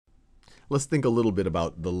let's think a little bit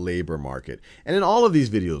about the labor market. And in all of these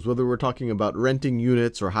videos, whether we're talking about renting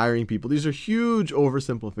units or hiring people, these are huge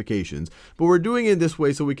oversimplifications. But we're doing it this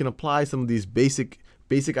way so we can apply some of these basic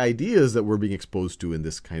ideas that we're being exposed to in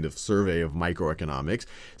this kind of survey of microeconomics,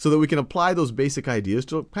 so that we can apply those basic ideas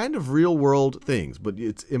to kind of real world things. But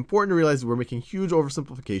it's important to realize that we're making huge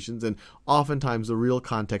oversimplifications, and oftentimes the real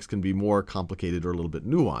context can be more complicated or a little bit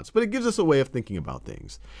nuanced. But it gives us a way of thinking about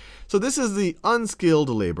things. So this is the unskilled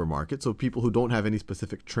labor market, so people who don't have any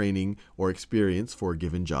specific training or experience for a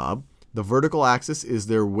given job. The vertical axis is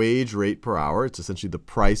their wage rate per hour. It's essentially the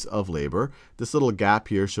price of labor. This little gap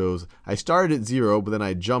here shows I started at 0, but then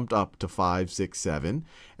I jumped up to 5, 6, 7.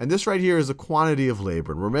 And this right here is a quantity of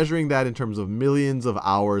labor. And we're measuring that in terms of millions of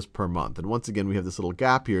hours per month. And once again, we have this little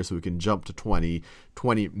gap here, so we can jump to 20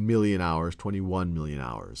 million hours, 21 million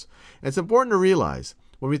hours. And it's important to realize,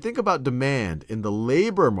 when we think about demand in the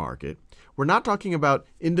labor market, we're not talking about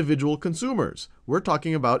individual consumers. We're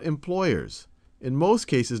talking about employers. In most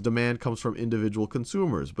cases, demand comes from individual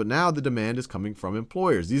consumers, but now the demand is coming from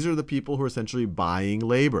employers. These are the people who are essentially buying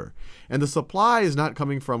labor. And the supply is not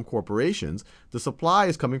coming from corporations. The supply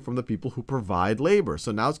is coming from the people who provide labor.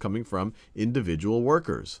 So now it's coming from individual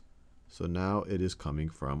workers. So now it is coming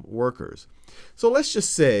from workers. So let's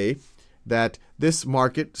just say that this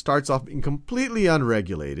market starts off being completely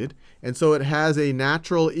unregulated, and so it has a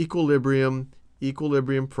natural equilibrium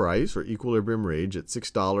price or equilibrium wage at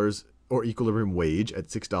 $6 or equilibrium wage at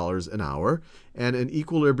 $6 an hour, and an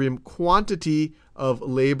equilibrium quantity of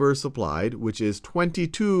labor supplied, which is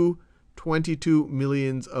 22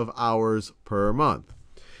 millions of hours per month.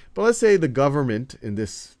 But let's say the government in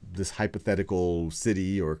this hypothetical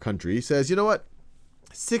city or country says, you know what?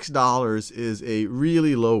 $6 is a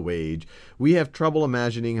really low wage. We have trouble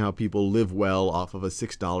imagining how people live well off of a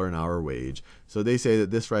 $6 an hour wage. So they say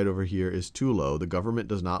that this right over here is too low. The government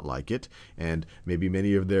does not like it. And maybe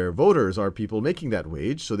many of their voters are people making that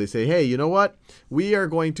wage. So they say, hey, you know what? We are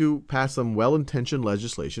going to pass some well-intentioned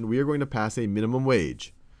legislation. We are going to pass a minimum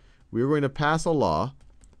wage. We are going to pass a law,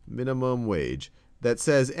 minimum wage, that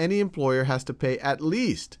says any employer has to pay at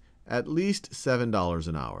least $7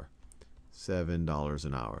 an hour. $7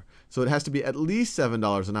 an hour. So it has to be at least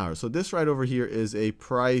 $7 an hour. So this right over here is a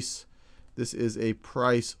price. This is a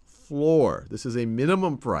price floor. This is a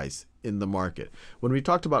minimum price in the market. When we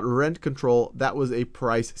talked about rent control, that was a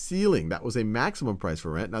price ceiling. That was a maximum price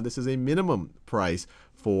for rent. Now this is a minimum price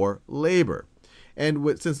for labor. And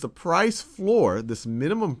since the price floor, this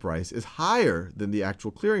minimum price, is higher than the actual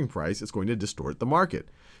clearing price, it's going to distort the market.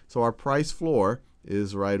 So our price floor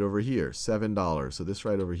is right over here, $7. So this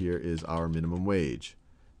right over here is our minimum wage.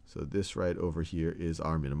 So this right over here is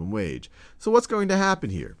our minimum wage. So what's going to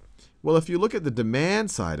happen here? Well, if you look at the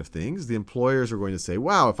demand side of things, the employers are going to say,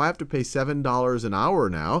 wow, if I have to pay $7 an hour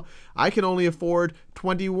now, I can only afford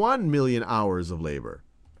 21 million hours of labor.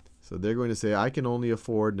 So they're going to say, I can only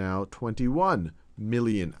afford now 21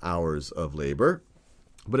 million hours of labor.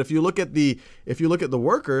 But if you look at the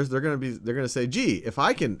workers, they're going to say, gee, if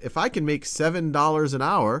I can make $7 an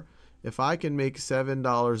hour,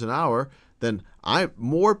 then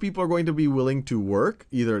more people are going to be willing to work.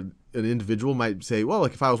 Either an individual might say, well,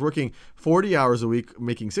 like if I was working 40 hours a week,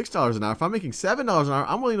 making $6 an hour, if I'm making $7 an hour,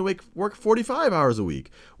 I'm willing to work 45 hours a week.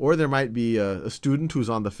 Or there might be a student who's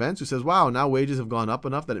on the fence who says, wow, now wages have gone up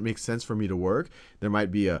enough that it makes sense for me to work. There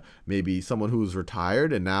might be maybe someone who's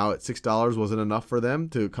retired and now at $6 wasn't enough for them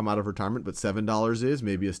to come out of retirement, but $7 is.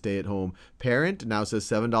 Maybe a stay-at-home parent now says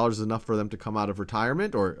 $7 is enough for them to come out of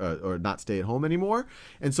retirement or not stay at home anymore.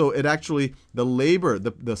 And so it actually, the labor,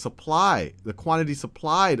 the supply, the quantity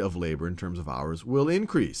supplied of labor in terms of hours will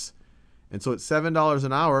increase. And so at $7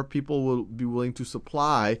 an hour, people will be willing to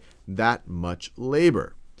supply that much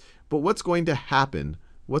labor. But what's going to happen?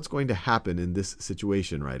 What's going to happen in this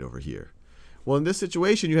situation right over here? Well, in this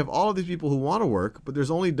situation, you have all of these people who want to work, but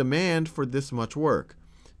there's only demand for this much work.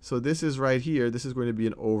 So this is right here. This is going to be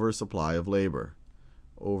an oversupply of labor.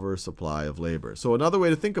 Oversupply of labor. So another way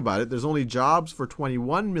to think about it, there's only jobs for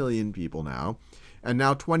 21 million people now, and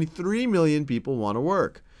now 23 million people want to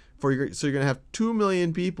work. So you're going to have 2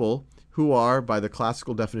 million people who are, by the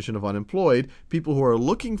classical definition of unemployed, people who are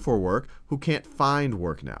looking for work who can't find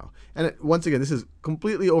work now. And once again, this is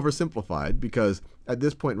completely oversimplified because at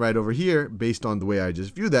this point right over here, based on the way I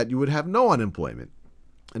just viewed that, you would have no unemployment.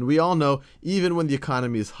 And we all know, even when the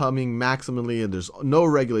economy is humming maximally and there's no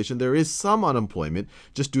regulation, there is some unemployment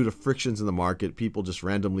just due to frictions in the market, people just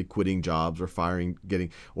randomly quitting jobs or firing,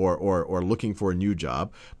 or looking for a new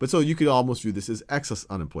job. But so you could almost view this as excess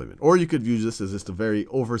unemployment. Or you could view this as just a very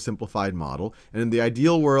oversimplified model. And in the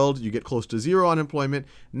ideal world, you get close to zero unemployment.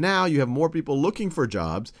 Now you have more people looking for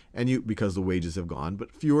jobs, and because the wages have gone,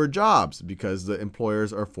 but fewer jobs because the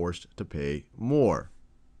employers are forced to pay more.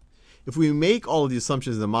 If we make all of the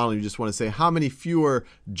assumptions in the model, you just want to say how many fewer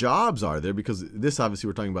jobs are there, because this obviously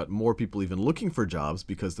we're talking about more people even looking for jobs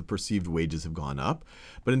because the perceived wages have gone up.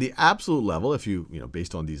 But in the absolute level, if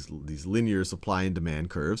based on these linear supply and demand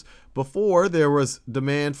curves, before there was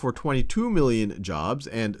demand for 22 million jobs,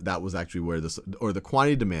 and that was actually where the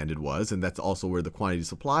quantity demanded was, and that's also where the quantity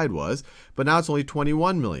supplied was. But now it's only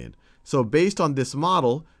 21 million. So based on this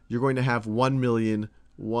model, you're going to have 1 million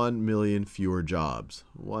fewer jobs.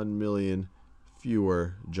 1 million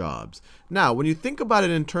fewer jobs. Now, when you think about it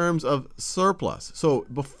in terms of surplus, so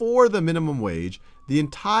before the minimum wage, the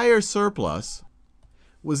entire surplus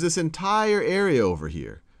was this entire area over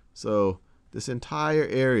here. So this entire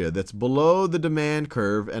area that's below the demand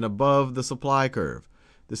curve and above the supply curve.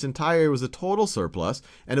 This entire area was a total surplus,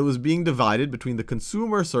 and it was being divided between the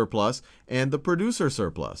consumer surplus and the producer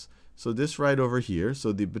surplus. So this right over here,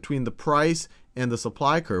 so between the price and the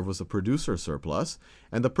supply curve was the producer surplus.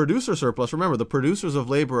 And the producer surplus, remember, the producers of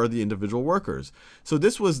labor are the individual workers. So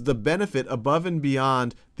this was the benefit above and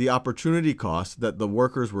beyond the opportunity cost that the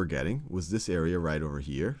workers were getting, was this area right over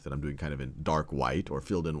here that I'm doing kind of in dark white or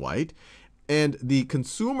filled in white. And the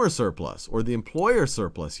consumer surplus, or the employer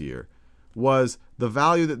surplus here, was the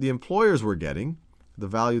value that the employers were getting,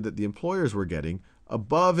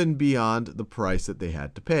 above and beyond the price that they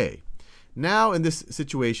had to pay. Now in this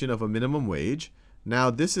situation of a minimum wage, now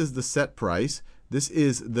this is the set price. This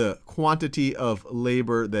is the quantity of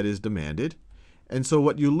labor that is demanded. And so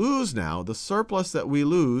what you lose now, the surplus that we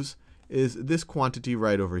lose, is this quantity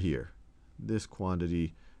right over here. This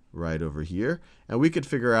quantity right over here. And we could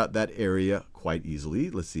figure out that area quite easily.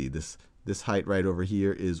 Let's see, this height right over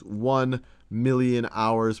here is 1 million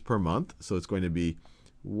hours per month. So it's going to be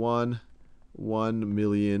 1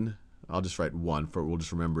 million. I'll just write 1 we'll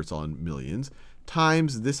just remember it's all in millions,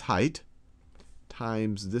 times this height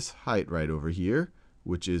right over here,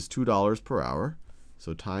 which is $2 per hour.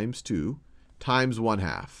 So times 2, times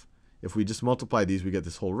 1/2. If we just multiply these, we get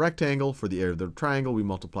this whole rectangle. For the area of the triangle, we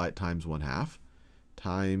multiply it times 1/2,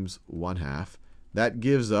 times 1/2. That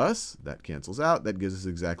gives us, that cancels out, that gives us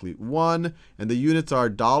exactly 1. And the units are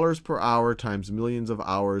dollars per hour times millions of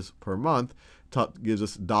hours per month. Gives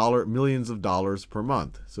us millions of dollars per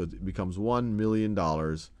month. So it becomes $1 million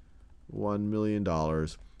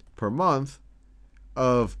per month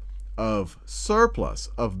of surplus,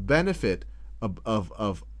 of benefit,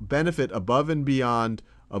 of benefit above and beyond,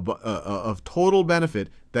 of total benefit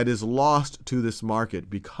that is lost to this market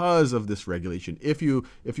because of this regulation, if you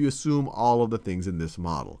assume all of the things in this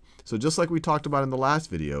model. So just like we talked about in the last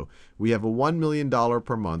video, we have a $1 million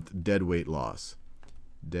per month deadweight loss.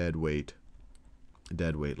 Deadweight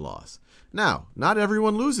loss. Now, not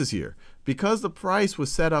everyone loses here. Because the price was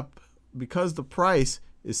set up, because the price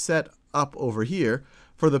is set up over here,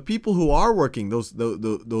 for the people who are working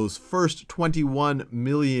those first 21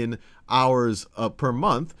 million hours per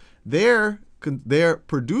month, their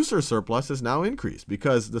producer surplus has now increased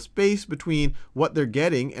because the space between what they're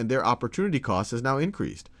getting and their opportunity cost has now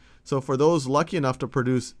increased. So for those lucky enough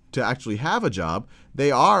to actually have a job,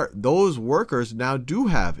 those workers now do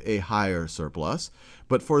have a higher surplus.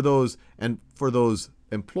 But for those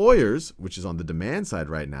employers, which is on the demand side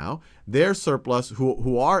right now, their surplus,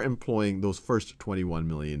 who are employing those first 21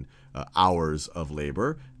 million hours of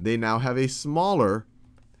labor, they now have a smaller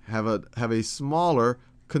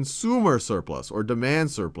consumer surplus or demand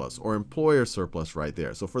surplus or employer surplus right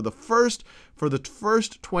there. So for the first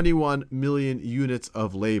 21 million units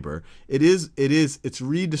of labor, it's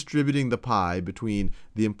redistributing the pie between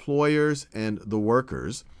the employers and the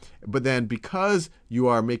workers. But then because you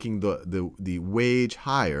are making the wage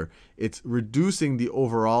higher, it's reducing the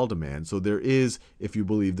overall demand. So there is, if you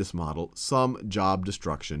believe this model, some job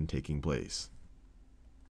destruction taking place.